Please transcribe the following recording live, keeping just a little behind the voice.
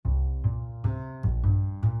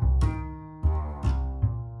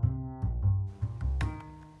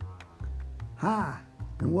Hi,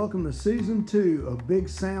 and welcome to Season 2 of Big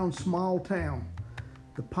Sound Small Town,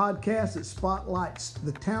 the podcast that spotlights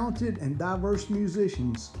the talented and diverse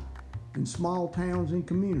musicians in small towns and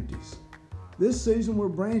communities. This season we're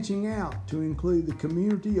branching out to include the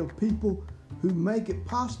community of people who make it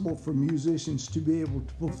possible for musicians to be able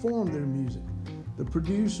to perform their music, the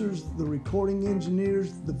producers, the recording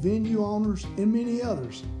engineers, the venue owners, and many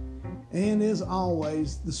others, and as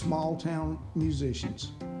always, the small town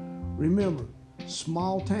musicians. Remember,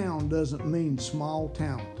 small town doesn't mean small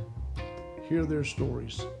talent. Hear their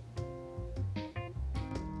stories.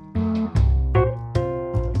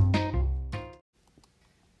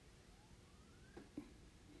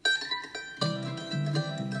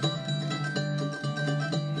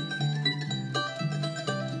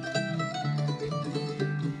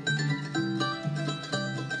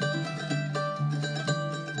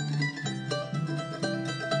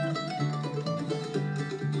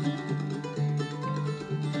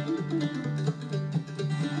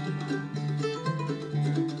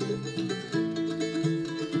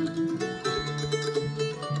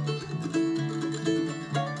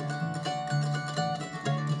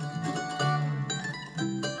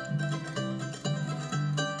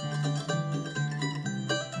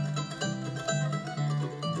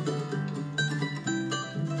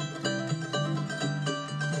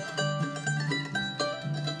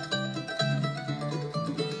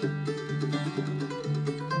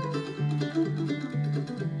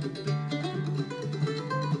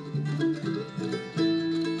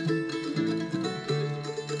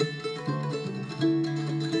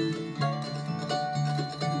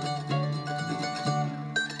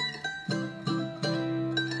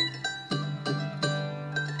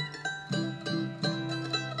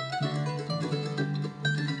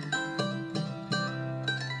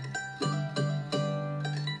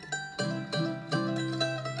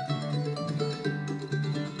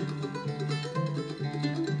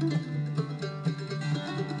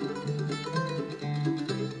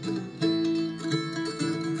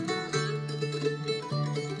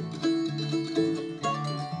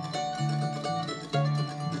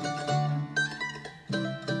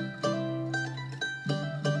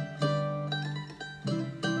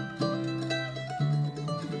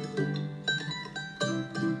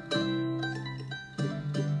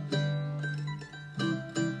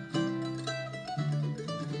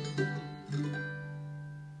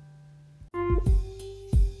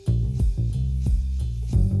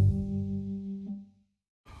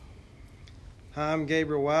 Hi, I'm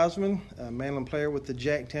Gabriel Wiseman, a mandolin player with the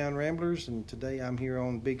Jacktown Ramblers, and today I'm here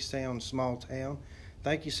on Big Sound Small Town.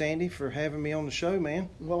 Thank you, Sandy, for having me on the show, man.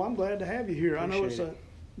 Well, I'm glad to have you here. Appreciate I know it's a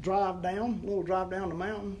little drive down the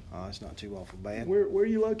mountain. Oh, it's not too awful bad. Where are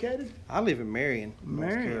you located? I live in Marion,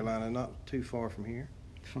 Marion. North Carolina, not too far from here.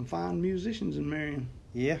 Some fine musicians in Marion.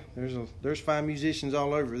 Yeah, there's fine musicians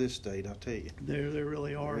all over this state, I'll tell you. There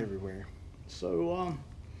really are. They're everywhere. So,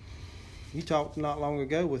 You talked not long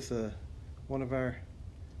ago with one of our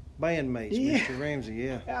bandmates, Yeah. Mr. Ramsey,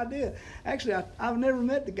 yeah. I did. Actually, I've never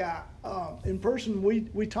met the guy in person.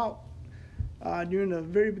 We talked during the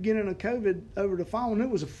very beginning of COVID over the phone. It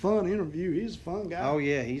was a fun interview. He's a fun guy. Oh,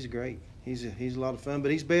 yeah, he's great. He's a lot of fun,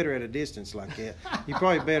 but he's better at a distance like that. You're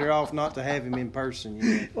probably better off not to have him in person. You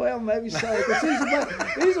know? Well, maybe so,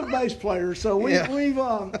 because he's a bass player. So we've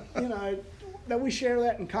that we share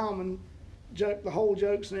that in common, the whole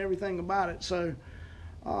jokes and everything about it. So.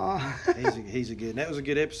 He's a good. That was a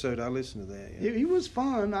good episode. I listened to that. Yeah. He was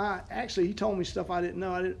fun. He told me stuff I didn't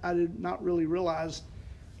know. I did not really realize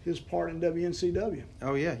his part in WNCW.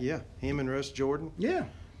 Oh yeah. Him and Russ Jordan. Yeah.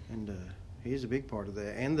 And he's a big part of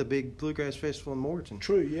that, and the big Bluegrass Festival in Morton.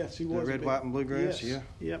 True. Yes, he was. The Red, White, and Bluegrass. Yes.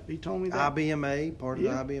 Yeah. Yep. He told me that. IBMA, part of the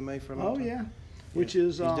IBMA for a long time. Oh yeah. Which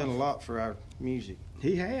is he's done a lot for our music.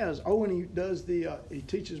 He has. Oh, and he does he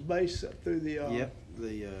teaches bass through the.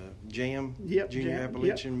 The Jam, Junior Jam,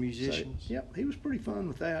 Appalachian Musicians. So, he was pretty fun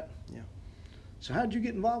with that. Yeah. So how did you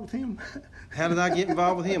get involved with him? How did I get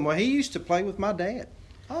involved with him? Well, he used to play with my dad.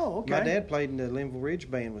 Oh, okay. My dad played in the Linville Ridge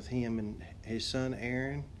Band with him and his son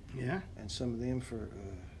Aaron. Yeah. And some of them for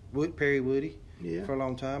Perry Woody. Yeah. For a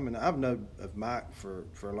long time, and I've known of Mike for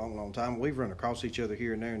a long time. We've run across each other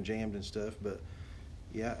here and there and jammed and stuff, but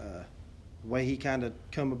yeah, the way he kind of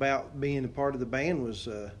come about being a part of the band was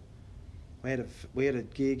we had a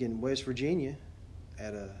gig in West Virginia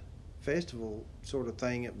at a festival sort of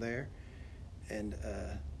thing up there, and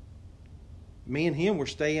me and him were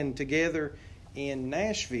staying together in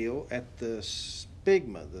Nashville at the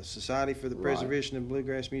SPIGMA, the Society for the Preservation of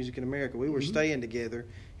Bluegrass Music in America. We were staying together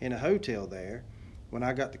in a hotel there when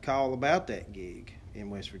I got the call about that gig in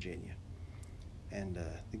West Virginia. And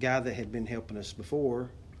the guy that had been helping us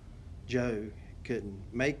before, Joe, couldn't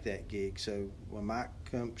make that gig. So when Mike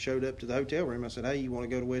showed up to the hotel room, I said, "Hey, you want to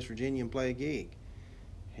go to West Virginia and play a gig?"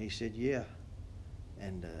 He said, "Yeah."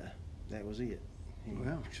 And that was it. He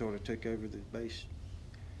sort of took over the bass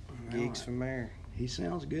gigs from there. He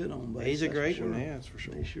sounds good on bass. He's a great one, yeah, that's for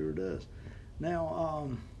sure. He sure does. Now,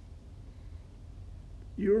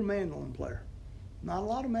 you're a mandolin player. Not a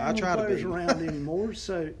lot of mandolin players around anymore.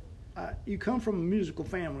 So you come from a musical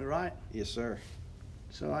family, right? Yes, sir.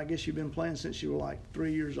 So I guess you've been playing since you were like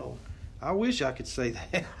 3 years old. I wish I could say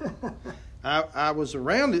that. I was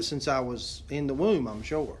around it since I was in the womb, I'm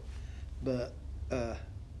sure. But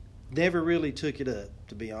never really took it up,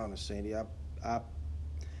 to be honest, Sandy. I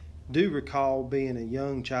do recall being a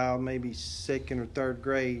young child, maybe second or third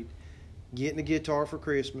grade, getting a guitar for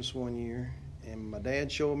Christmas one year, and my dad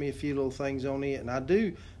showed me a few little things on it, and I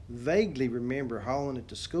do vaguely remember hauling it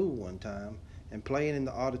to school one time and playing in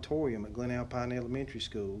the auditorium at Glen Alpine Elementary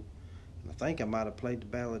School. And I think I might have played the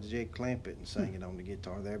Ballad of Jed Clampett and sang it on the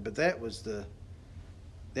guitar there, but that was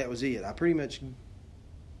it. I pretty much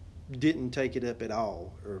didn't take it up at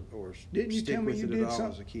all, or stick with it at all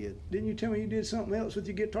as a kid. Didn't you tell me you did something else with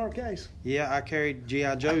your guitar case? Yeah, I carried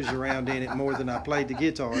G.I. Joes around in it more than I played the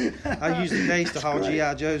guitar. I used the case to haul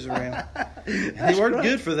G.I. Joes around. They weren't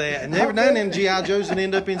good for that, and every now and then G.I. Joes would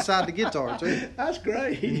end up inside the guitar too. That's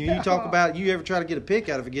great. And you talk about you ever try to get a pick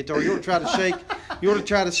out of a guitar, you ought to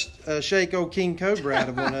try to shake old King Cobra out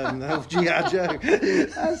of one of them, the old G.I. Joe.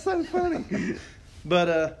 That's so funny.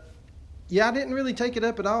 But yeah, I didn't really take it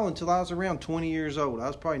up at all until I was around 20 years old. I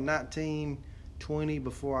was probably 19, 20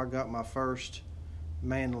 before I got my first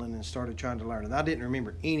mandolin and started trying to learn it. I didn't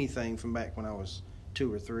remember anything from back when I was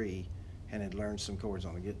 2 or 3 and had learned some chords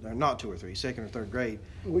on the guitar. Not 2 or 3, second or third grade,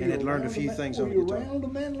 and had learned a few things on the guitar. Were you around a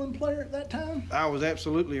mandolin player at that time? I was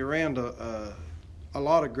absolutely around a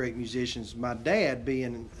lot of great musicians. My dad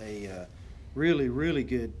being a really, really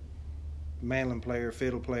good mandolin player,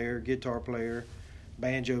 fiddle player, guitar player,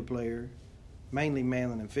 banjo player, mainly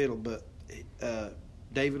mandolin and fiddle, but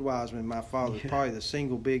David Wiseman, my father, was probably the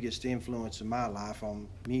single biggest influence in my life on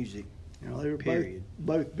music. You know, they were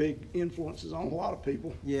both big influences on a lot of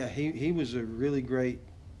people. Yeah, he was a really great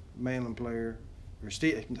mandolin player, or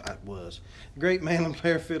still was a great mandolin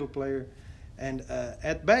player, fiddle player, and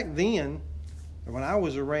back then, when I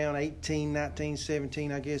was around 18, 19,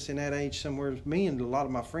 17, I guess in that age somewhere, me and a lot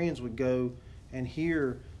of my friends would go and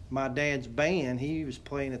hear my dad's band. He was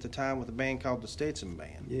playing at the time with a band called the Stetson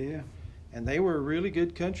Band. Yeah. And they were a really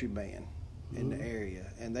good country band in the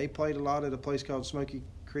area. And they played a lot at a place called Smoky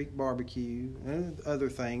Creek Barbecue and other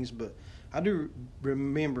things. But I do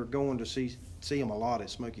remember going to see them a lot at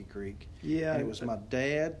Smoky Creek. Yeah. And it was my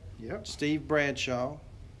dad, Steve Bradshaw,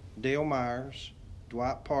 Dale Myers,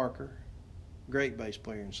 Dwight Parker, great bass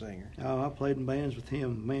player and singer. Oh, I played in bands with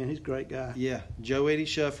him. Man, he's a great guy. Yeah. Joe Eddie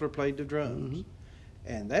Shuffler played the drums. Mm-hmm.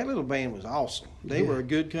 And that little band was awesome. They were a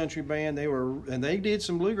good country band. They did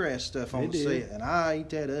some bluegrass stuff on the set, and I ate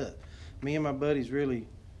that up. Me and my buddies we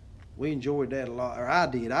enjoyed that a lot. Or I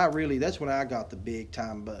did. That's when I got the big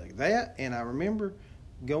time bug. That, and I remember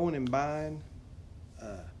going and buying.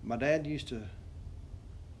 My dad he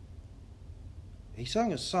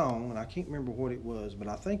sung a song, and I can't remember what it was, but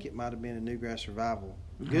I think it might have been a Newgrass Revival,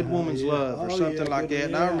 "Good Woman's Love" or something like that.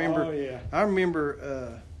 And I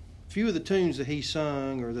remember. Few of the tunes that he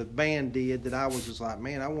sung or the band did that I was just like,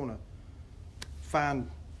 man, I want to find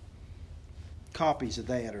copies of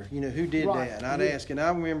that, or who did that. And I'd ask, and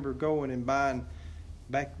I remember going and buying.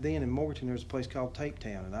 Back then in Morganton, there was a place called Tape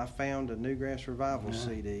Town, and I found a Newgrass Revival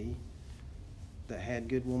CD that had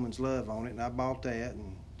 "Good Woman's Love" on it, and I bought that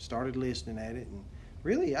and started listening at it. And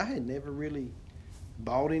really, I had never really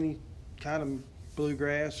bought any kind of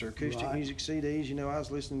bluegrass or acoustic music CDs. I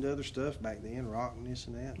was listening to other stuff back then, rock and this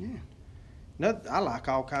and that. Yeah. I like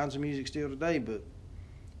all kinds of music still today, but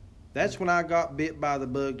that's when I got bit by the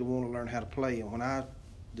bug to want to learn how to play. And when I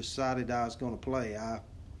decided I was going to play,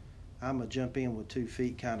 I'm a jump in with 2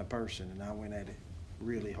 feet kind of person, and I went at it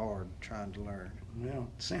really hard trying to learn. Well,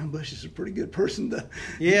 Sam Bush is a pretty good person to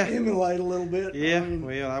emulate a little bit. Yeah,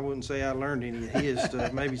 well, I wouldn't say I learned any of his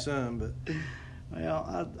stuff, maybe some, but.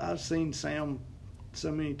 Well, I've seen Sam so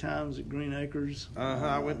many times at Green Acres.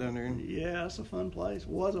 I went down there. Yeah, it's a fun place.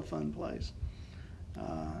 Was a fun place.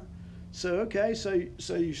 So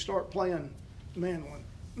you start playing mandolin.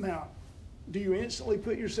 Now, do you instantly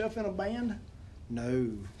put yourself in a band?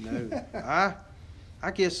 No.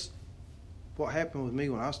 I guess what happened with me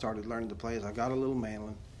when I started learning to play is I got a little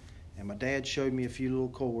mandolin, and my dad showed me a few little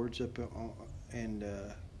chords and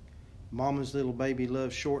Mama's Little Baby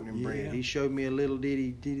Loves Shortening Bread. He showed me a little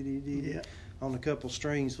ditty. on a couple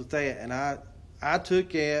strings with that, and I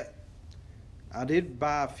took it. I did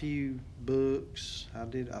buy a few books. I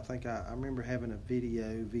remember having a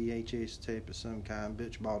video VHS tape of some kind.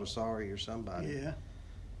 Butch Baldessari or somebody. Yeah.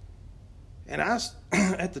 And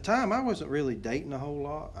at the time, I wasn't really dating a whole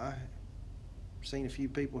lot. I seen a few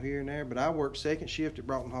people here and there, but I worked second shift at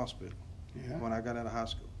Broughton Hospital when I got out of high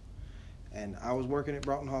school. And I was working at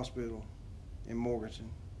Broughton Hospital in Morganton,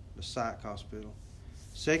 the psych hospital,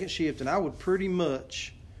 second shift, and I would pretty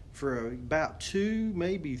much, for about 2,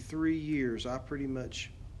 maybe 3 years, I pretty much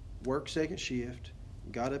worked second shift,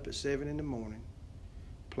 got up at 7 in the morning,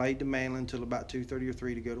 played the mandolin until about 2:30 or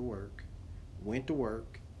 3 to go to work, went to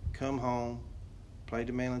work, come home, played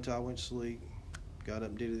the mandolin until I went to sleep, got up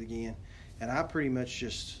and did it again. And I pretty much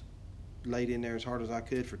just laid in there as hard as I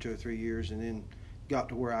could for 2 or 3 years, and then got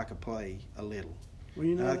to where I could play a little. Well,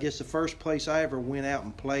 you know, I guess the first place I ever went out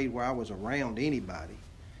and played where I was around anybody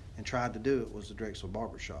and tried to do it was the Drexel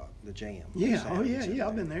Barbershop, the Jam. Yeah, oh yeah,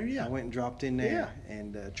 I've been there. Yeah, I went and dropped in there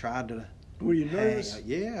and tried to. Were you nervous?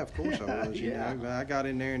 Yeah, of course I was. You Yeah. know, but I got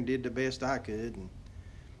in there and did the best I could, and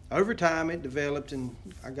over time it developed, and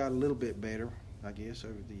I got a little bit better, I guess,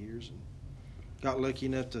 over the years, and got lucky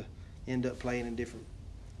enough to end up playing in different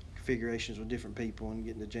configurations with different people and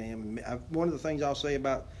getting the jam. And one of the things I'll say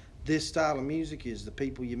about this style of music is the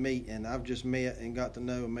people you meet, and I've just met and got to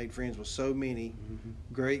know and made friends with so many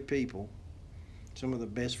great people. Some of the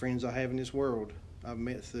best friends I have in this world I've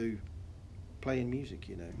met through playing music,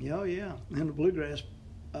 you know. Yeah, oh, yeah. And the bluegrass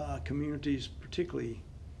community is particularly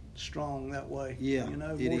strong that way. Yeah, you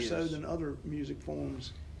know, it more is. so than other music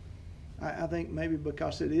forms. I think maybe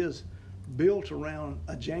because it is built around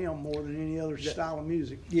a jam more than any other style of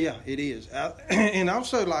music. Yeah, it is. And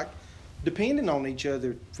also, like, depending on each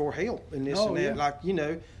other for help and this and that. Yeah. Like, you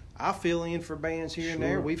know, I fill in for bands here and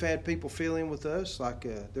there. Sure. We've had people fill in with us. Like,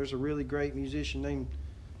 there's a really great musician named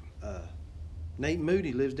Nate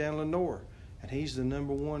Moody, lives down in Lenore, and he's the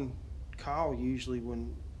number one call usually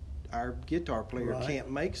when our guitar player can't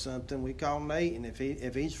make something. We call Nate, and if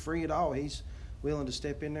he's free at all, he's willing to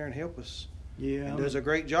step in there and help us. Yeah, And does a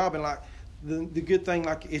great job. And like the good thing,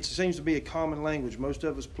 like, it seems to be a common language. Most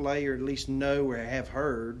of us play or at least know or have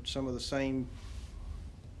heard some of the same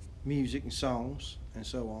music and songs and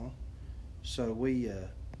so on. So we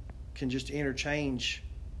can just interchange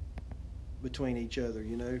between each other,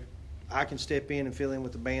 you know. I can step in and fill in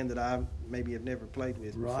with a band that I maybe have never played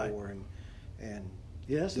with before, and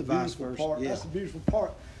yeah, that's the vice beautiful versa. part. Yeah. That's the beautiful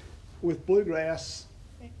part with bluegrass,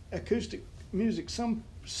 acoustic music,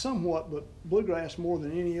 somewhat, but bluegrass more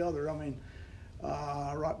than any other. I mean,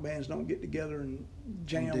 rock bands don't get together and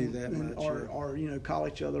jam do that much, or you know, call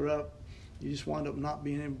each other up. You just wind up not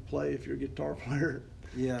being able to play if you're a guitar player.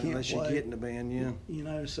 Yeah, Can't unless play. you get in the band, yeah. You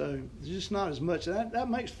know, so there's just not as much. That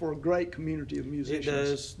makes for a great community of musicians. It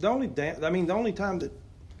does. The only time that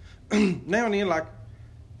now and then, like,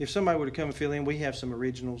 if somebody were to come and fill in, we have some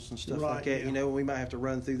originals and stuff like that. Yeah. You know, we might have to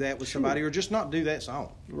run through that with somebody, or just not do that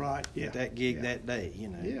song Right. Yeah. at that gig that day. You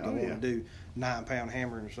know, Yeah, don't oh, want to do 9-pound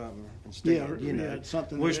hammer or something instead. Yeah, you know,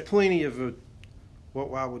 something there's that- plenty of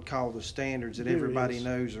what I would call the standards that There everybody is.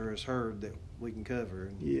 knows or has heard that we can cover.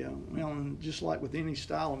 And Yeah, well, and just like with any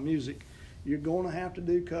style of music, you're going to have to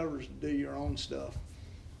do covers to do your own stuff.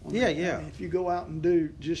 Yeah, I mean, yeah. if you go out and do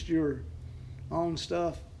just your own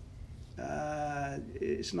stuff,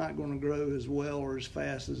 it's not going to grow as well or as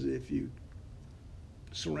fast as if you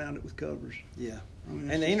surround it with covers. Yeah. I mean,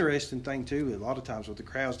 And it's the just- interesting thing, too, a lot of times with the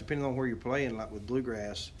crowds, depending on where you're playing, like with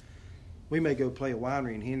bluegrass, we may go play a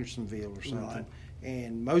winery in Hendersonville or something, Right.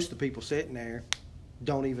 and most of the people sitting there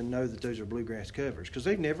don't even know that those are bluegrass covers because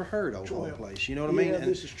they've never heard Old Home Well, Place. You know what I mean? Yeah, And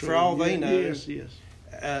this is true. for all they Yeah, know, yes, yes.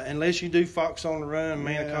 unless you do Fox on the Run,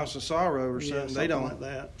 Man of Yeah. Constant Sorrow or Yeah, something, they don't like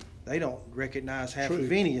that. they don't recognize half True.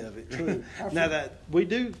 of any of it. True. Now that we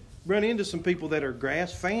do run into some people that are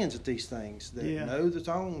grass fans at these things that Yeah. know the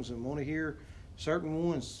songs and want to hear certain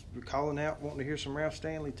ones. We're calling out wanting to hear some Ralph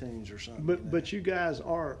Stanley tunes or something. But you guys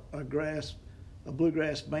are a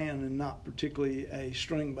bluegrass band and not particularly a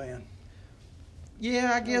string band.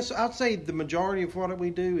 yeah, I guess I'd say the majority of what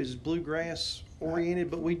we do is bluegrass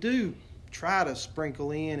oriented, but we do try to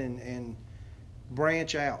sprinkle in and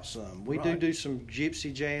branch out some. We Right. do some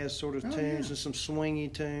gypsy jazz sort of Oh, tunes yeah. and some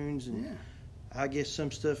swingy tunes, and Yeah. I guess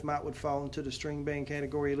some stuff would fall into the string band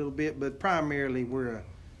category a little bit, but primarily we're a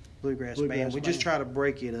bluegrass band. We just band. try to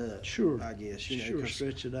break it up. Sure. I guess, you know, Sure, 'cause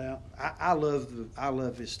stretch it out. I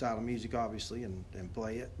love this style of music, obviously, and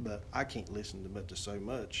play it, but I can't listen to it so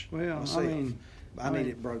much. Well, myself. I mean, I need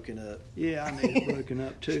it broken up. Yeah, I need it broken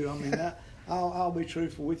up too. I mean, I'll be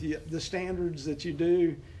truthful with you. The standards that you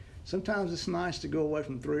do, sometimes it's nice to go away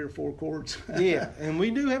from 3 or 4 chords. Yeah, and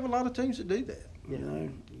we do have a lot of teams that do that. You know,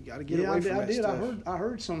 you got to get away from that stuff. I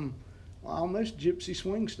heard some almost gypsy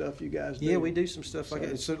swing stuff you guys do. Yeah, we do some stuff like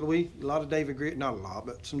that. So a lot of David not a lot,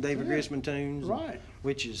 but some David Grisman tunes, right?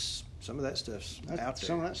 Which is some of that stuff's out there.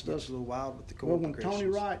 Some of that stuff's a little wild with the chord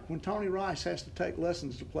progressions. When Tony Rice has to take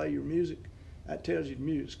lessons to play your music, that tells you the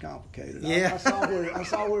music's complicated. Yeah, I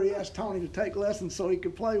saw where he asked Tony to take lessons so he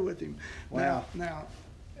could play with him. Wow. Now,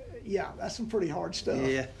 yeah, that's some pretty hard stuff.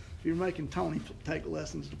 Yeah. If you're making Tony take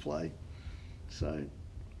lessons to play. So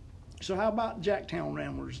how about Jacktown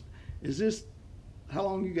Ramblers? How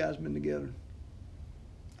long you guys been together?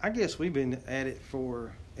 I guess we've been at it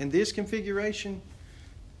in this configuration,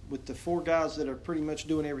 with the 4 guys that are pretty much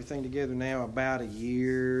doing everything together now, about a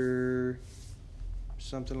year,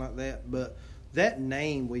 something like that. But that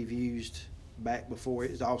name we've used back before,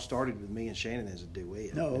 it all started with me and Shannon as a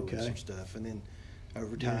duet. Oh, okay. Doing some stuff, and then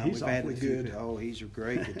over time he's we've added awfully good. Oh, he's a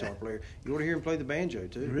great guitar player. You want to hear him play the banjo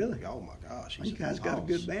too? Really? Oh my gosh, you guys got a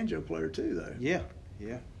good banjo player too, though. Yeah.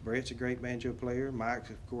 Brett's a great banjo player. Mike's,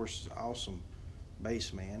 of course, awesome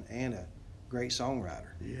bass man and a great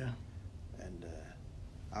songwriter. Yeah. And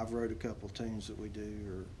I've wrote a couple tunes that we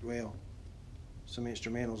do, some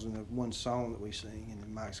instrumentals in the one song that we sing, and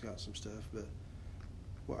then Mike's got some stuff. But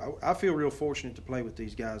I feel real fortunate to play with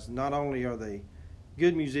these guys. Not only are they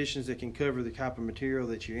good musicians that can cover the type of material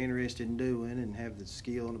that you're interested in doing and have the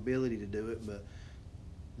skill and ability to do it, but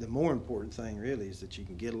the more important thing really is that you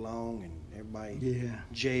can get along and everybody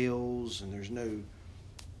gels, and there's no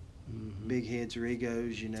big heads or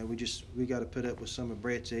egos. You know, we got to put up with some of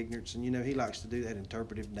Brett's ignorance, and he likes to do that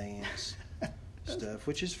interpretive dance stuff,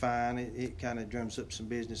 which is fine. It kind of drums up some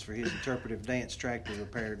business for his interpretive dance tractor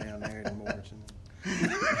repair down there in Morrison.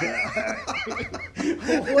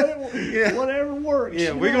 Whatever works.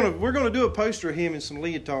 Yeah, we're gonna do a poster of him in some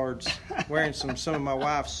leotards, wearing some of my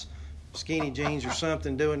wife's skinny jeans or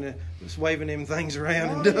something, just waving them things around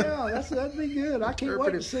and doing. Yeah, that'd be good. I can't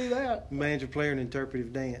wait to see that. Banjo player and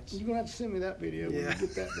interpretive dance. You're gonna have to send me that video when you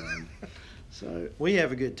get that done. So we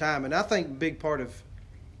have a good time, and I think a big part of.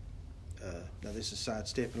 Now this is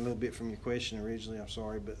sidestepping a little bit from your question originally. I'm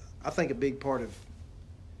sorry, but I think a big part of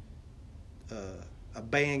a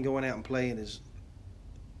band going out and playing is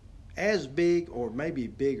as big, or maybe a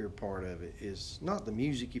bigger part of it, is not the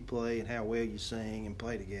music you play and how well you sing and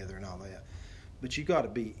play together and all that, but you got to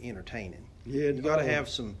be entertaining. Yeah, you got to have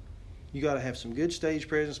some good stage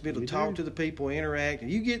presence, be able to talk to the people, interact, and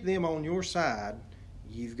you get them on your side,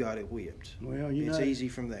 you've got it whipped. Well, it's easy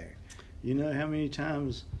from there. You know how many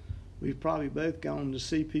times we've probably both gone to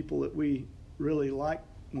see people that we really like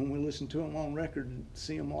when we listen to them on record and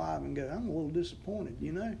see them live and go, I'm a little disappointed,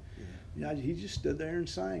 Yeah, he just stood there and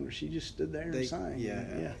sang, or she just stood there and sang.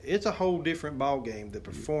 Yeah, it's a whole different ball game. The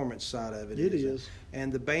performance side of it. It is.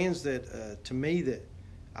 And the bands that, to me, that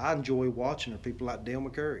I enjoy watching are people like Dale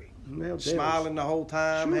McCurry, smiling the whole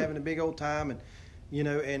time, having a big old time, and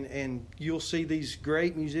and you'll see these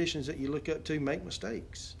great musicians that you look up to make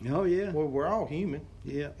mistakes. Oh yeah. Well, we're all human.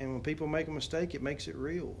 Yeah. And when people make a mistake, it makes it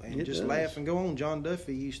real, and it just does. Laugh and go on. John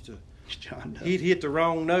Duffy used to. John Duffy. He'd hit the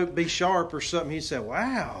wrong note, be sharp or something. He'd say,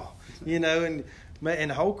 "Wow," and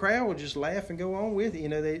the whole crowd would just laugh and go on with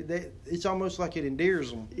it. It's almost like it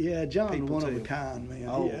endears them. Yeah, John's one of a kind, man.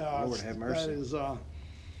 Oh, Lord have mercy.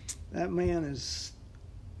 That man is.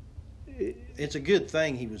 It's a good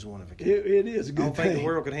thing he was one of a kind. It is a good thing. I don't think the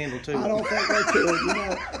world could handle two. I don't think they could.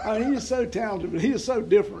 I mean, he is so talented, but he is so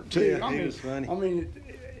different too. Yeah, he was funny. I mean,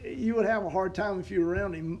 you would have a hard time if you were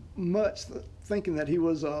around him much thinking that he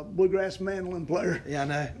was a bluegrass mandolin player. Yeah, I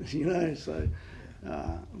know. So,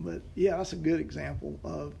 but yeah, that's a good example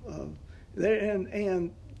of there,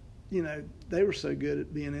 and they were so good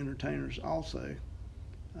at being entertainers also,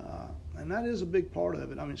 and that is a big part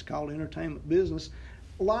of it. I mean, it's called entertainment business.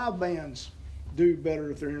 Live bands do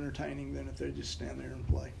better if they're entertaining than if they just stand there and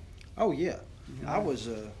play. Oh yeah, I was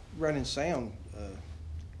running sound a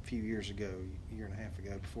few years ago, year and a half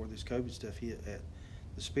ago, before this COVID stuff hit, at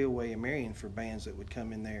the Spillway in Marion for bands that would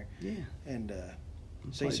come in there. Yeah. And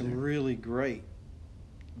see some really great,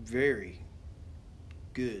 very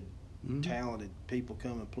good, talented people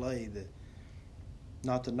come and play. That,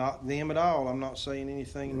 not to knock them at all. I'm not saying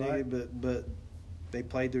anything negative, but they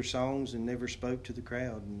played their songs and never spoke to the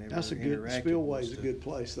crowd and never interacted. Spillway's a good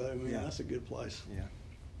place, though. Man, that's a good place. Yeah.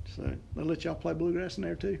 So they let y'all play bluegrass in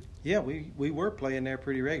there too? Yeah, we were playing there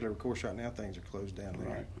pretty regular. Of course, right now things are closed down there.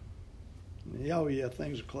 Right. Oh yeah,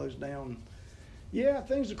 things are closed down. Yeah,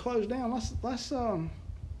 things are closed down. Let's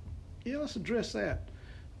address that.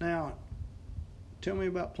 Now, tell me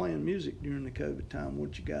about playing music during the COVID time.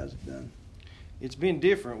 What you guys have done? it's been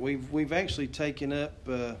different. We've actually taken up.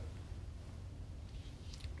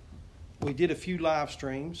 We did a few live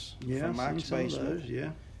streams from Mike's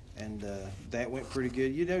Basement. And that went pretty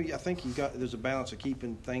good. You know, I think there's a balance of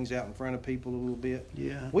keeping things out in front of people a little bit.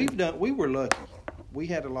 Yeah. We were lucky. We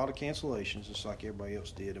had a lot of cancellations, just like everybody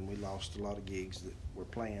else did, and we lost a lot of gigs that were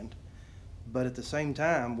planned. But at the same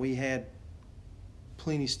time, we had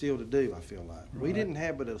plenty still to do, I feel like. Right. We didn't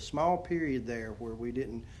have but a small period there where we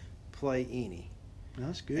didn't play any.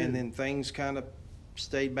 That's good. And then things kind of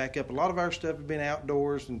stayed back up. A lot of our stuff had been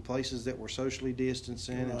outdoors in places that were socially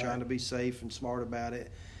distancing and trying to be safe and smart about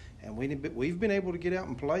it. And we've been able to get out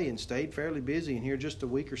and play and stayed fairly busy. And here just a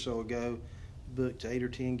week or so ago, booked 8 or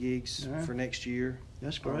 10 gigs for next year.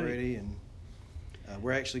 That's great. Already. And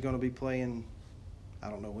we're actually going to be playing, I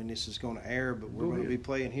don't know when this is going to air, but we're going to be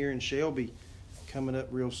playing here in Shelby coming up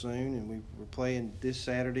real soon. And we're playing this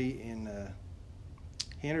Saturday in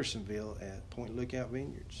Hendersonville at Point Lookout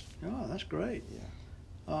Vineyards. Oh, that's great.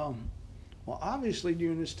 Yeah. Well, obviously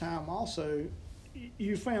during this time also,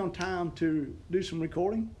 you found time to do some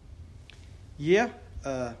recording? Yeah.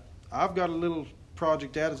 I've got a little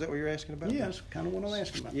project out. Is that what you're asking about? Yeah, that's kind of what I'm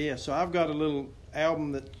asking about. Yeah, so I've got a little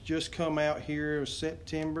album that just come out here in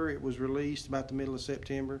September. It was released about the middle of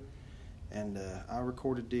September. And I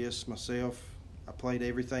recorded this myself. I played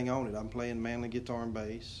everything on it. I'm playing Manlin guitar and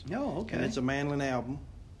bass. Oh, okay. And it's a Manlin album.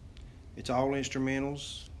 It's all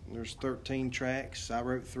instrumentals. There's 13 tracks. I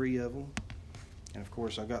wrote 3 of them. And, of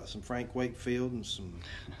course, I got some Frank Wakefield and some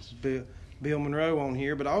Bill Monroe on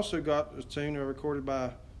here. But I also got a tune recorded by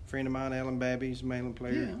a friend of mine, Alan Babby. He's a Manlin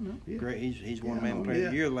player. Yeah, I know. Yeah. Great. He's won Manlin Player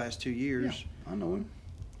of the Year the last 2 years. Yeah, I know him.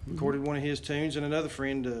 Recorded one of his tunes. And another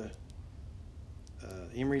friend,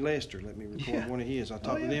 Emery Lester, let me record one of his. I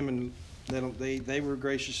talked with them, and they were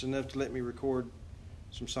gracious enough to let me record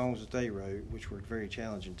some songs that they wrote, which were very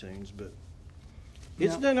challenging tunes. But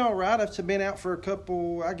it's done all right. It's been out for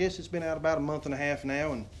I guess it's been out about a month and a half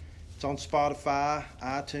now, and it's on Spotify,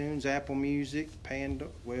 iTunes, Apple Music, Panda.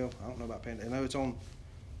 Well, I don't know about Panda. I know it's on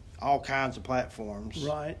all kinds of platforms.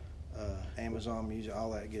 Right. Amazon Music,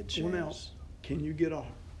 all that good shit. Well, now, can you get a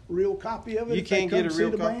real copy of it? You can get a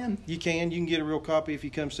real copy. Band? You can get a real copy if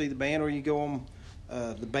you come see the band, or you go on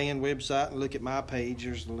the band website and look at my page.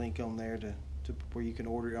 There's the link on there to where you can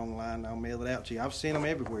order it online. I'll mail it out to you. I've sent them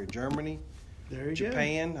everywhere. Germany,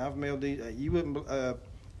 Japan. I've mailed these. You wouldn't.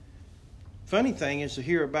 Funny thing is to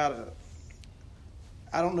hear about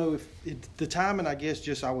I don't know if the timing. I guess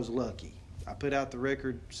just I was lucky. I put out the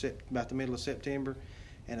record about the middle of September,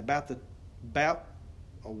 and about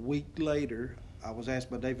a week later, I was asked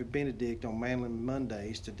by David Benedict on Manlin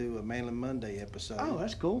Mondays to do a Manlin Monday episode. Oh,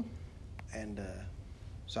 that's cool. And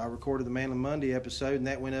so I recorded the Manlin Monday episode, and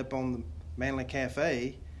that went up on the Manlin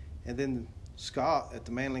Cafe. And then Scott at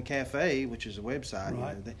the Manlin Cafe, which is a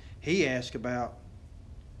website, he asked about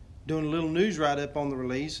doing a little news write-up on the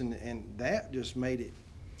release, and that just made it.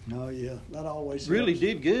 Oh, yeah. That always really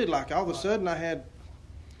did good. Like, all of a sudden, I had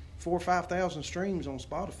 4,000 or 5,000 streams on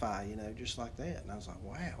Spotify, just like that. And I was like,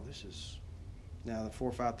 wow, this is... Now, the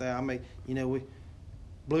 4,000 or 5,000,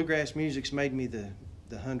 bluegrass music's made me the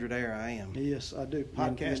 100-air I am. Yes, I do.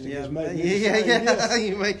 Podcasting has made me. Yeah.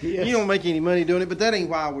 You don't make any money doing it, but that ain't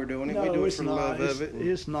why we're doing it. No, we do it for the love of it.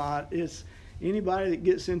 It's not. It's anybody that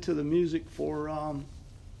gets into the music for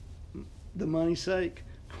the money's sake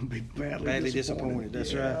will be badly disappointed.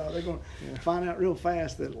 That's right. They're going to find out real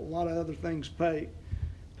fast that a lot of other things pay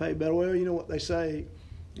better. Well, you know what they say,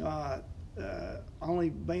 only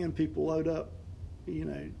band people load up,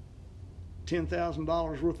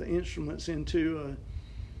 $10,000 worth of instruments into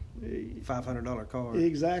a $500 car.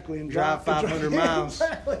 Exactly, and drive 500 miles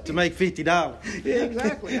to make $50. Yeah,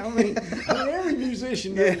 exactly. I mean, every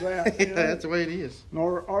musician knows that. That's the way it is.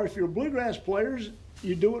 Or if you're bluegrass players,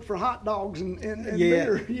 you do it for hot dogs and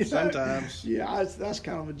beer. Sometimes. Yeah, that's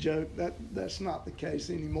kind of a joke. That's not the case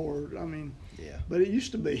anymore. I mean, but it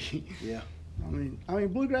used to be. Yeah. I mean,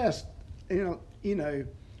 bluegrass.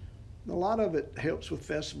 A lot of it helps with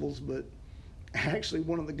festivals, but actually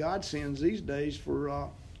one of the godsends these days for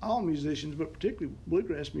all musicians, but particularly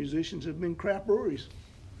bluegrass musicians, have been craft breweries.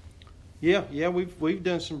 Yeah, we've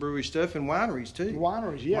done some brewery stuff and wineries too.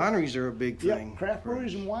 Wineries are a big thing. Yeah, craft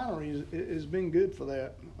breweries and wineries has been good for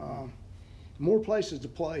that. More places to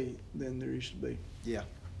play than there used to be. Yeah,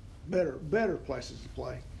 better places to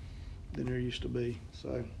play than there used to be.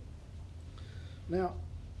 So now,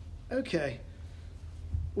 okay,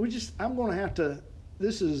 I'm going to have to.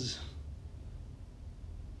 This is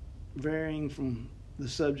varying from the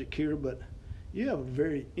subject here, but you have a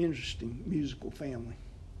very interesting musical family.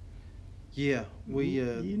 Yeah, we.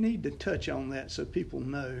 You need to touch on that so people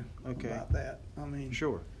know Okay. about that. I mean,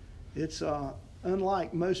 Sure. it's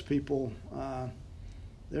unlike most people.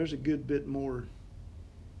 There's a good bit more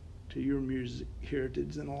to your music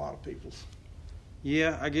heritage than a lot of people's.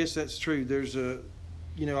 Yeah, I guess that's true. There's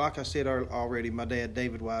like I said already, my dad,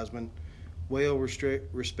 David Wiseman,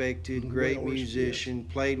 respected, great Well, musician,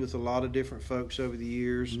 played with a lot of different folks over the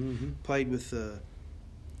years, played with,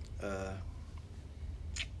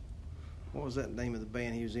 what was that name of the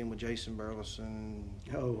band he was in with Jason Burleson,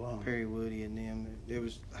 Perry Woody and them?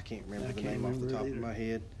 I can't remember the name off the top of my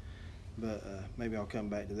head, but maybe I'll come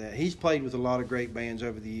back to that. He's played with a lot of great bands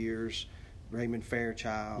over the years, Raymond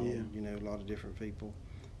Fairchild, a lot of different people.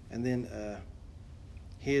 And then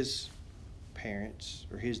his parents,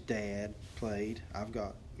 or his dad, played. I've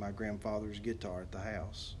got my grandfather's guitar at the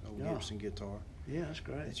house, old Gibson guitar. Yeah, that's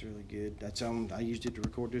great. It's really good. I used it to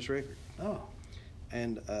record this record. Oh.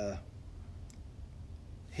 And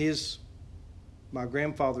my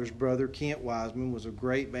grandfather's brother, Kent Wiseman, was a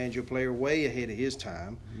great banjo player, way ahead of his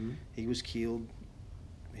time. He was killed.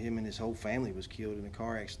 Him and his whole family was killed in a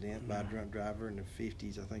car accident by a drunk driver in the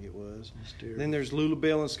 50s, I think it was. Then there's Lula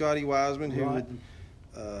Bell and Scotty Wiseman, who would,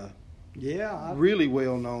 really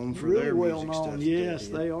well known for their music stuff. Yes,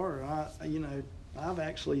 they are. I've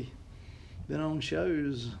actually been on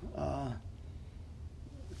shows. Of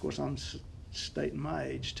course, I'm stating my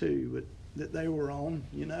age too, but that they were on.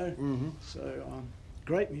 So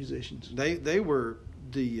great musicians. They were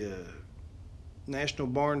the National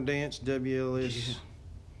Barn Dance, WLS.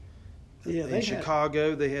 Yeah, in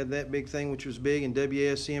Chicago, they had that big thing, which was big, and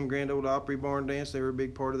WSM, Grand Ole Opry Barn Dance. They were a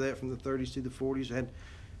big part of that from the 30s to the 40s. They had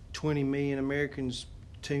 20 million Americans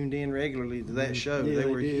tuned in regularly to that show. Yeah, they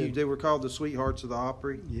were did. huge. They were called the Sweethearts of the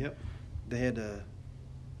Opry. Yep. They had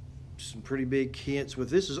some pretty big hits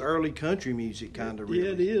with. This is early country music, kind of. Really.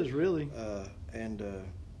 Yeah, it is really.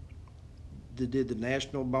 They did the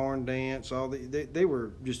National Barn Dance. They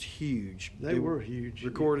were just huge. They were huge.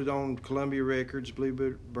 Recorded on Columbia Records,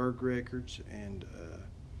 Bluebird Records, and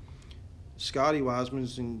Scotty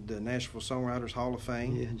Wiseman's in the Nashville Songwriters Hall of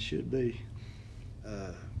Fame. Yeah, it should be.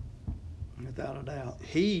 Without a doubt.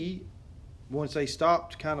 Once they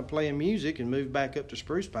stopped kind of playing music and moved back up to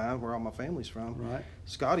Spruce Pine, where all my family's from, right.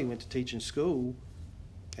 Scotty went to teaching school,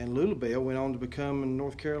 and Lula Bell went on to become a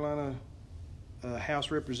North Carolina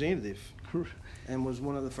House representative, and was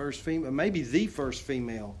one of the first maybe the first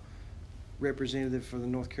female representative for the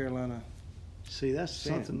North Carolina. See, that's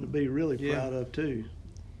something to be really proud of too.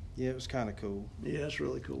 Yeah, it was kind of cool. Yeah, it's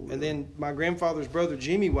really cool. And then my grandfather's brother,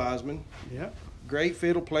 Jimmy Wiseman, great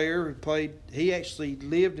fiddle player who played. He actually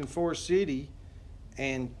lived in Forest City,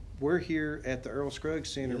 and we're here at the Earl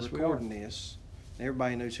Scruggs Center recording this.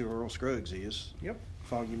 Everybody knows who Earl Scruggs is. Yep.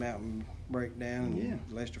 Foggy Mountain Breakdown, and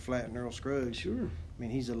Lester Flatt and Earl Scruggs. Sure. I mean,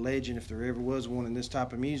 he's a legend if there ever was one in this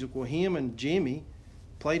type of music. Well, him and Jimmy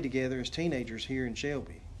played together as teenagers here in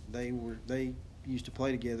Shelby. They used to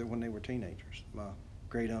play together when they were teenagers. My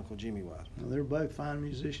great uncle Jimmy Wiseman. Well, they're both fine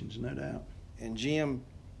musicians, no doubt. And Jim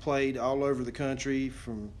played all over the country,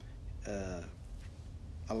 from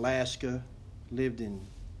Alaska, lived in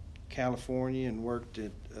California, and worked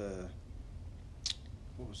at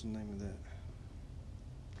what was the name of that?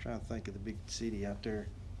 I'm trying to think of the big city out there.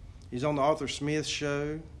 He's on the Arthur Smith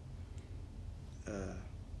show.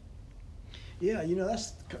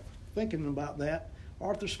 That's thinking about that.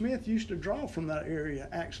 Arthur Smith used to draw from that area.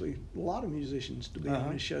 Actually, a lot of musicians to be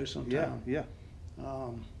on his show sometime. Yeah.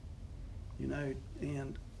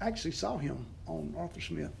 And I actually saw him on Arthur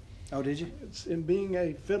Smith. Oh, did you? And being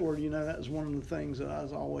a fiddler, that was one of the things that I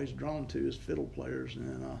was always drawn to, is fiddle players.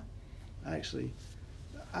 And I actually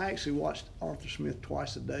watched Arthur Smith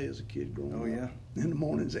twice a day as a kid growing up. Oh, yeah. In the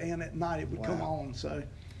mornings and at night it would come on. So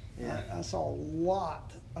I saw a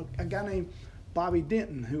lot. A guy named Bobby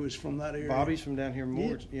Denton, who was from that area. Bobby's from down here in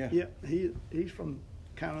Moores. Yeah. He's from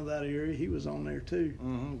kind of that area. He was on there too.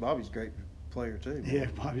 Mm-hmm. Bobby's a great player too. Yeah,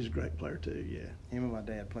 Bobby's a great player too. Yeah. Him and my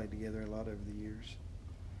dad played together a lot over the years.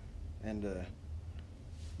 And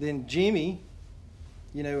then Jimmy,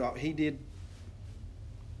 he did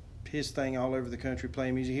his thing all over the country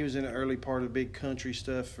playing music. He was in the early part of big country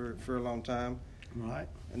stuff for a long time. Right.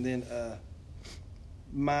 And then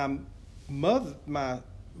my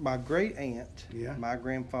great aunt, my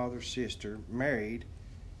grandfather's sister, married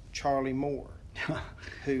Charlie Moore,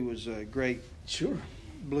 who was a great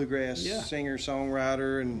bluegrass singer,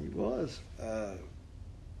 songwriter, and he was.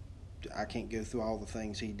 I can't go through all the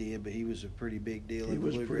things he did, but he was a pretty big deal in the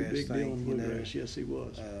bluegrass thing. He was a pretty big deal in bluegrass. Yes, he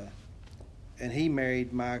was. And he married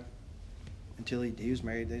he was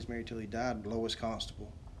married till he died, Lois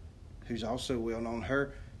Constable, who's also well known.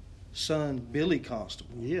 son, Billy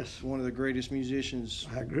Constable. Yes, One of the greatest musicians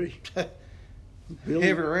I agree.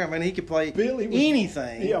 ever around. I mean, he could play Billy was,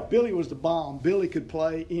 anything. Yeah, Billy was the bomb. Billy could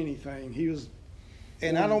play anything. He was.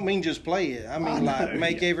 And I don't mean just play it. I mean, like,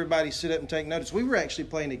 make yeah. everybody sit up and take notice. We were actually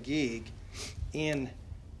playing a gig in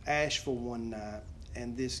Asheville one night,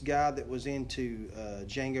 and this guy that was into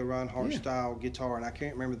Django Reinhardt style guitar, and I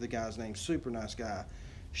can't remember the guy's name, super nice guy,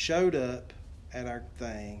 showed up at our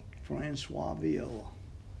thing. Francois Viola.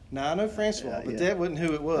 Now, I know Francois, but that wasn't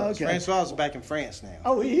who it was. Okay. Francois is back in France now.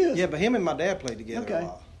 Oh, he is? Yeah, but him and my dad played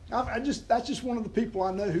together a lot. That's just one of the people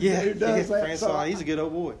I know who does that. Francois, So he's a good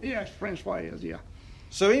old boy. Yeah, Francois is, yeah.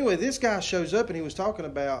 So anyway, this guy shows up and he was talking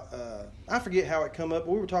about, I forget how it come up,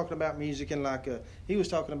 but we were talking about music and he was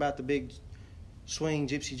talking about the big swing,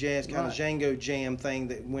 gypsy jazz kind of Django jam thing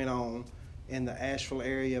that went on in the Asheville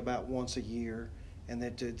area about once a year, and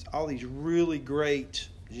that it's all these really great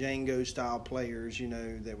Django style players,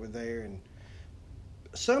 that were there, and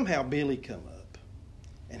somehow Billy come up,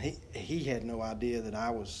 and he had no idea that I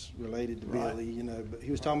was related to Billy, but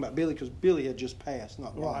he was talking about Billy because Billy had just passed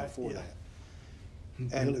not long before that.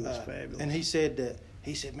 Billy was fabulous. And he said,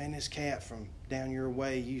 man, this cat from down your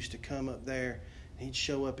way used to come up there. And he'd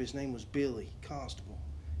show up. His name was Billy Constable.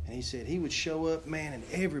 And he said he would show up, man, and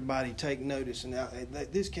everybody take notice. And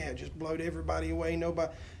this cat just blowed everybody away.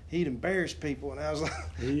 He'd embarrass people. And I was like,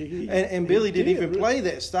 and Billy didn't even play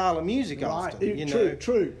that style of music often.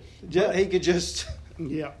 True. He could just.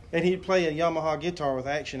 Yeah. And he'd play a Yamaha guitar with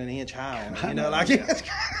action an inch high on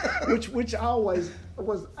it, which I always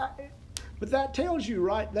was. But that tells you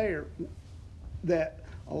right there that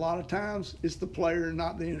a lot of times it's the player,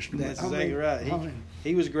 not the instrument. That's exactly right.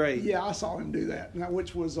 He was great. Yeah, I saw him do that. Now,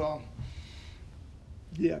 which was,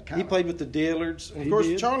 he played with the Dillards. And of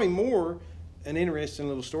course, Charlie Moore, an interesting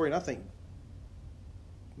little story, and I think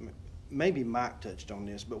maybe Mike touched on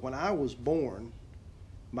this, but when I was born,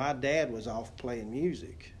 my dad was off playing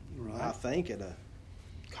music. Right. I think at a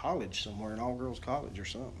college somewhere, an all-girls college or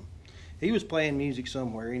something. He was playing music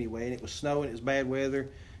somewhere anyway, and it was snowing. It was bad weather.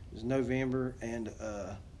 It was November, and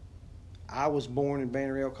I was born in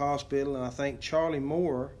Banner Elk Hospital, and I think Charlie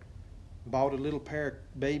Moore bought a little pair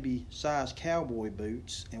of baby-sized cowboy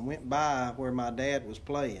boots and went by where my dad was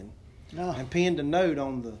playing and pinned a note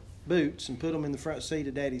on the boots and put them in the front seat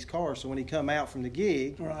of Daddy's car. So when he come out from the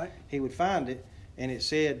gig, he would find it, and it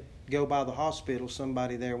said, "Go by the hospital.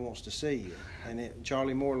 Somebody there wants to see you." And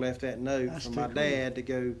Charlie Moore left that note for my dad to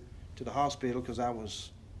go to the hospital because I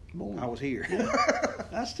was here. Yeah.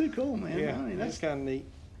 That's too cool, man. Yeah, I mean, that's kind of neat.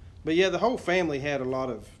 But yeah, the whole family had a lot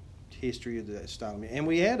of history of that style of music. And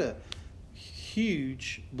we had a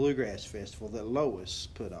huge bluegrass festival that Lois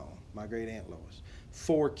put on, my great aunt Lois,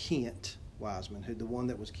 for Kent Wiseman, the one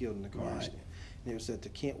that was killed in the car accident. And it was at the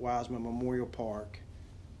Kent Wiseman Memorial Park,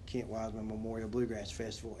 Kent Wiseman Memorial Bluegrass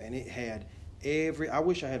Festival, and it had I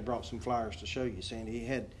wish I had brought some flyers to show you, Sandy. It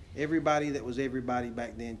had everybody that was everybody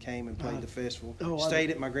back then came and played the festival.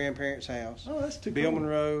 Stayed at my grandparents' house. Oh, that's too Bill cool.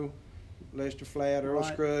 Monroe, Lester Flatt, Earl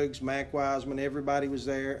Scruggs, Mac Wiseman, everybody was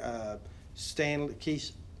there.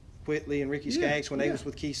 Keith Whitley and Ricky Skaggs when they was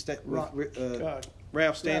with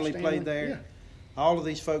Ralph Stanley played there. Yeah. All of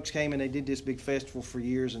these folks came and they did this big festival for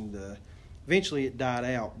years, and eventually it died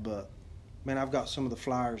out, but man, I've got some of the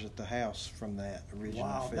flyers at the house from that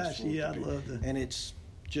original festival. I'd love that. And it's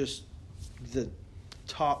just the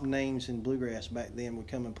top names in bluegrass back then would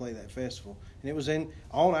come and play that festival. And it was on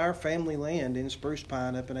our family land in Spruce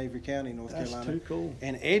Pine up in Avery County, North Carolina. That's too cool.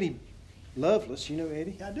 And Eddie Lovelace, you know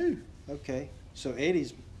Eddie? I do. Okay. So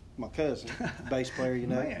Eddie's my cousin, bass player,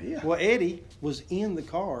 Man, yeah. Well, Eddie was in the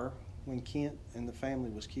car when Kent and the family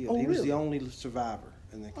was killed. He was the only survivor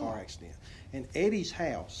in the car accident. And Eddie's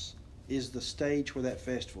house is the stage where that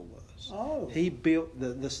festival was. Oh. He built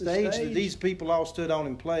the stage that these people all stood on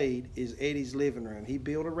and played is Eddie's living room. He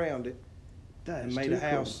built around it and made a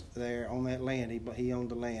house there on that land. He owned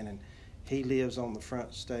the land, and he lives on the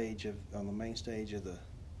front stage on the main stage of the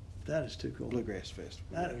That is too cool. Bluegrass Festival.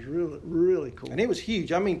 That is really, really cool. And it was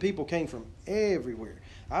huge. I mean, people came from everywhere.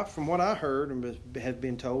 From what I heard and had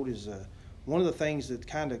been told is one of the things that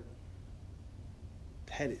kind of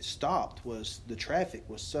had it stopped was the traffic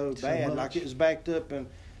was so bad. Much. Like it was backed up on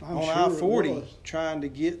sure I-40 trying to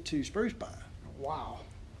get to Spruce Pine. Wow.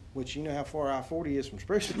 Which you know how far I-40 is from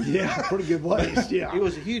Spruce Pine. Yeah, pretty good ways. Yeah. It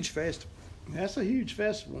was a huge festival. That's a huge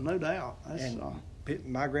festival, no doubt. That's,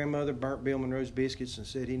 my grandmother burnt Bill Monroe's biscuits and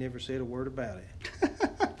said he never said a word about it.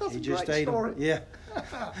 That's he a just great ate story. them. Yeah.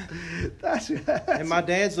 that's and my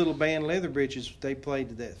dad's little band, Leather Britches, they played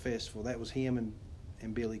at that festival. That was him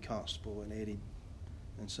and Billy Constable and Eddie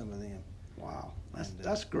and some of them. Wow,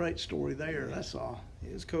 that's a great story there. Yeah. That's all.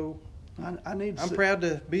 It was cool. I'm proud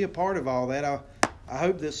to be a part of all that. I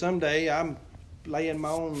hope that someday I'm laying my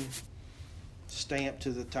own stamp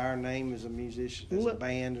to the entire name as a musician, as a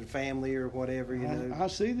band and family or whatever, you know. I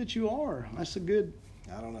see that you are. That's a good.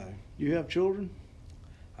 I don't know. You have children?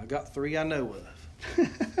 I got 3 I know of.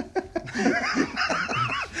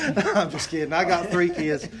 I'm just kidding. I got 3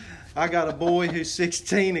 kids. I got a boy who's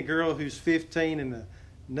 16, a girl who's 15, and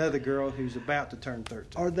another girl who's about to turn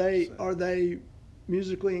 13. Are they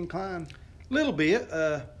musically inclined? A little bit.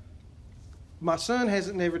 My son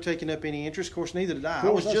hasn't never taken up any interest. Of course, neither did I. I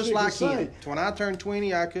Course, was just like him. say. When I turned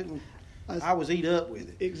 20, I was eat up with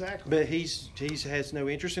it. Exactly. But he has no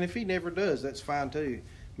interest, and if he never does, that's fine too.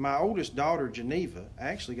 My oldest daughter, Geneva,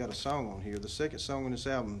 actually got a song on here. The second song on this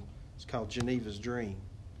album is called Geneva's Dream,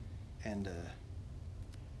 and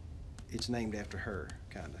it's named after her,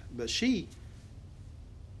 kind of. But she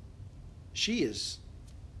has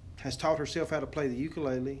taught herself how to play the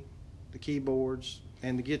ukulele, the keyboards,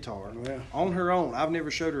 and the guitar on her own. I've never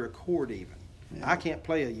showed her a chord even. Yeah. I can't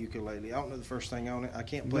play a ukulele. I don't know the first thing on it. I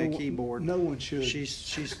can't play a keyboard. No one should.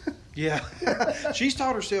 She's yeah. She's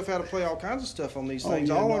taught herself how to play all kinds of stuff on these things,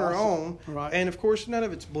 all on her own. Right. And of course, none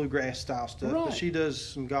of it's bluegrass style stuff. Right. But she does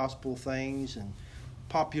some gospel things and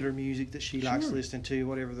popular music that she likes listening to,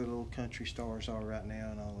 whatever the little country stars are right now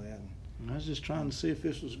and all that. I was just trying to see if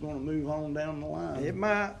this was going to move on down the line.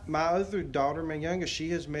 My other daughter, my youngest, she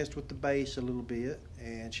has messed with the bass a little bit,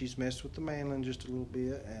 and she's messed with the mandolin just a little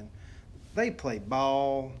bit, and they play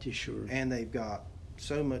ball. Sure. And they've got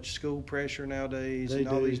so much school pressure nowadays They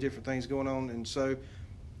all do. these different things going on, and so.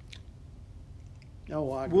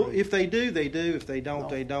 Oh, I agree. Well, if they do, they do. If they don't, No.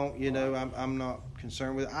 they don't. You know, I'm not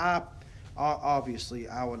concerned with it. Obviously,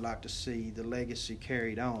 I would like to see the legacy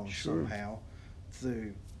carried on somehow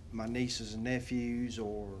through my nieces and nephews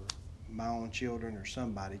or my own children or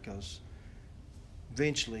somebody, because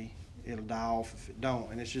eventually it'll die off if it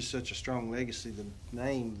don't. And it's just such a strong legacy, the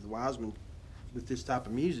name, the Wiseman, with this type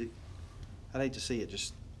of music. I'd hate to see it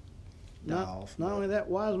just die off. Not only that,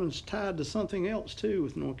 Wiseman's tied to something else too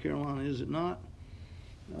with North Carolina, is it not?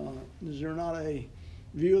 Is there not a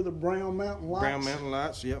view of the Brown Mountain Lights? Brown Mountain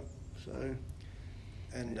Lights, yep. So,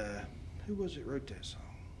 and who was it wrote that song?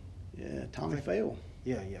 Yeah, Tommy Fail.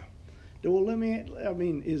 Yeah. Well,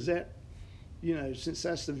 is that, since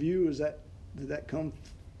that's the view, did that come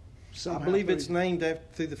somehow? I believe it's named after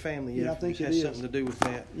through the family. Yeah, I think it has something to do with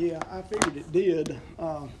that. Yeah, I figured it did.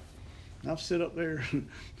 I've sit up there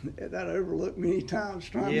at that overlook many times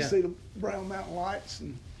trying to see the Brown Mountain Lights,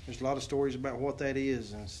 and there's a lot of stories about what that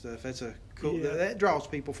is and stuff. That's a cool. That draws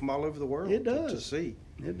people from all over the world. It does to see.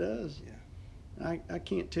 It does. Yeah. I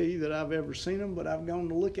can't tell you that I've ever seen them, but I've gone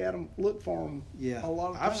to look for them. Yeah, a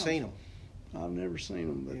lot of times. I've seen them. I've never seen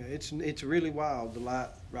them. But yeah, it's really wild, the light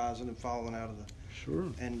rising and falling out of the. Sure.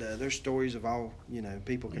 And there's stories of all,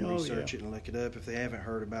 people can research it and look it up if they haven't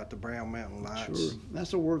heard about the Brown Mountain Lights. Sure,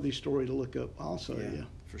 that's a worthy story to look up. Also, yeah,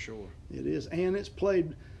 for sure. It is, and it's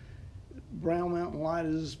played. Brown Mountain Light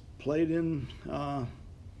is played in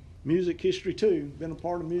music history too. Been a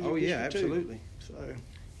part of music history too. Oh yeah, absolutely. So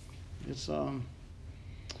it's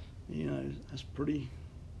that's pretty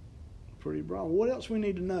broad. What else we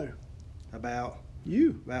need to know about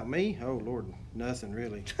you? About me? Oh Lord, nothing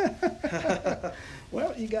really.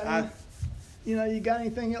 Well, you got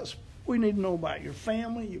anything else we need to know about your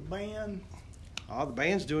family, your band? Oh, the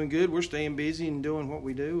band's doing good. We're staying busy and doing what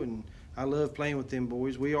we do, and I love playing with them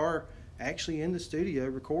boys. We are actually in the studio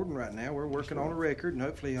recording right now. We're working on a record, and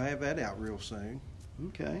hopefully I'll have that out real soon.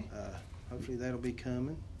 Okay. Hopefully that'll be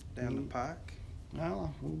coming down the pike.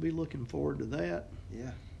 Well, we'll be looking forward to that.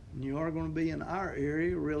 Yeah. And you are going to be in our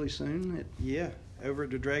area really soon. Over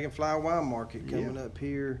at the Dragonfly Wine Market coming up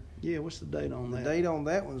here. Yeah, what's the date on that? The date on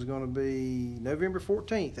that one's going to be November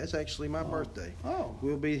 14th. That's actually my birthday. Oh.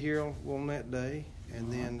 We'll be here on that day.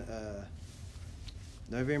 And then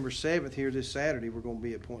November 7th, here this Saturday, we're going to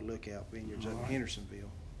be at Point Lookout Vineyards up in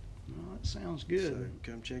Hendersonville. Oh, that sounds good.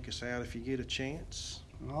 So come check us out if you get a chance.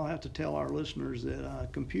 I'll have to tell our listeners that a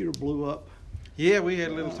computer blew up. Yeah, we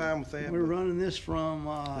had a little time with that. We're running this from...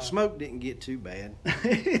 the smoke didn't get too bad.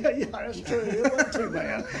 Yeah, that's true. It wasn't too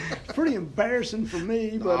bad. It's pretty embarrassing for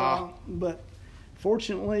me, but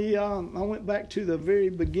fortunately, I went back to the very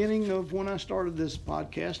beginning of when I started this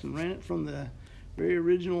podcast and ran it from the very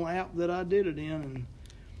original app that I did it in. And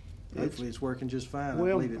hopefully it's working just fine.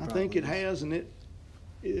 Well, I think it has, and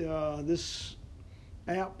this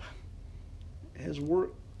app has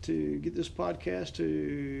worked to get this podcast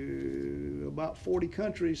to about 40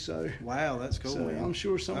 countries. So Wow, that's cool, so man. I'm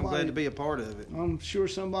sure I'm glad to be a part of it. I'm sure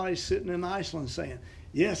somebody's sitting in Iceland saying,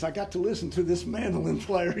 yes, I got to listen to this mandolin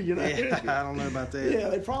player, you know. Yeah, I don't know about that. Yeah,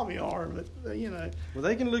 they probably are, but, Well,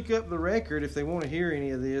 they can look up the record if they want to hear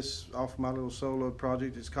any of this off my little solo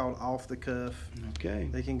project. It's called Off the Cuff. Okay.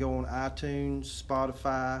 They can go on iTunes,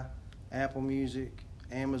 Spotify, Apple Music,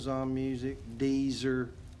 Amazon Music, Deezer,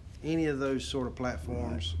 any of those sort of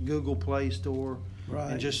platforms, right. Google Play Store,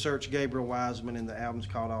 right. And just search Gabriel Wiseman, and the album's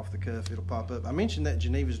called Off the Cuff. It'll pop up. I mentioned that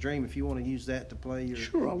Geneva's Dream. If you want to use that to play your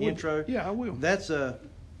intro, yeah, I will. That's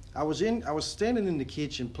I was standing in the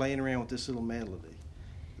kitchen playing around with this little melody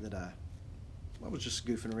that I was just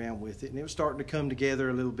goofing around with it, and it was starting to come together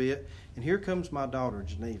a little bit. And here comes my daughter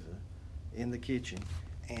Geneva in the kitchen,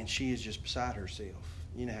 and she is just beside herself.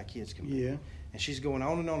 You know how kids can be. Yeah. And she's going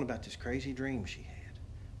on and on about this crazy dream she had,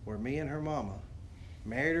 where me and her mama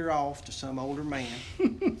married her off to some older man.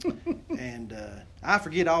 And I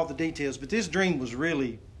forget all the details, but this dream was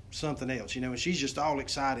really something else, you know, and she's just all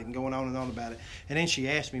excited and going on and on about it. And then she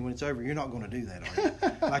asked me when it's over, you're not going to do that, are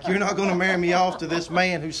you? Like, you're not going to marry me off to this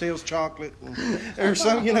man who sells chocolate or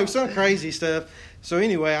some, you know, some crazy stuff. So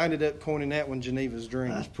anyway, I ended up coining that one Geneva's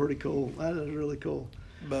Dream. That's pretty cool. That is really cool.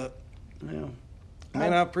 But, yeah.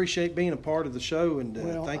 Man, I appreciate being a part of the show, and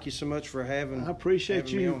thank you so much for having. I appreciate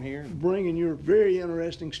you me on here. Bringing your very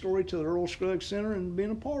interesting story to the Earl Scruggs Center and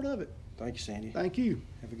being a part of it. Thank you, Sandy. Thank you.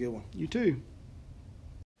 Have a good one. You too.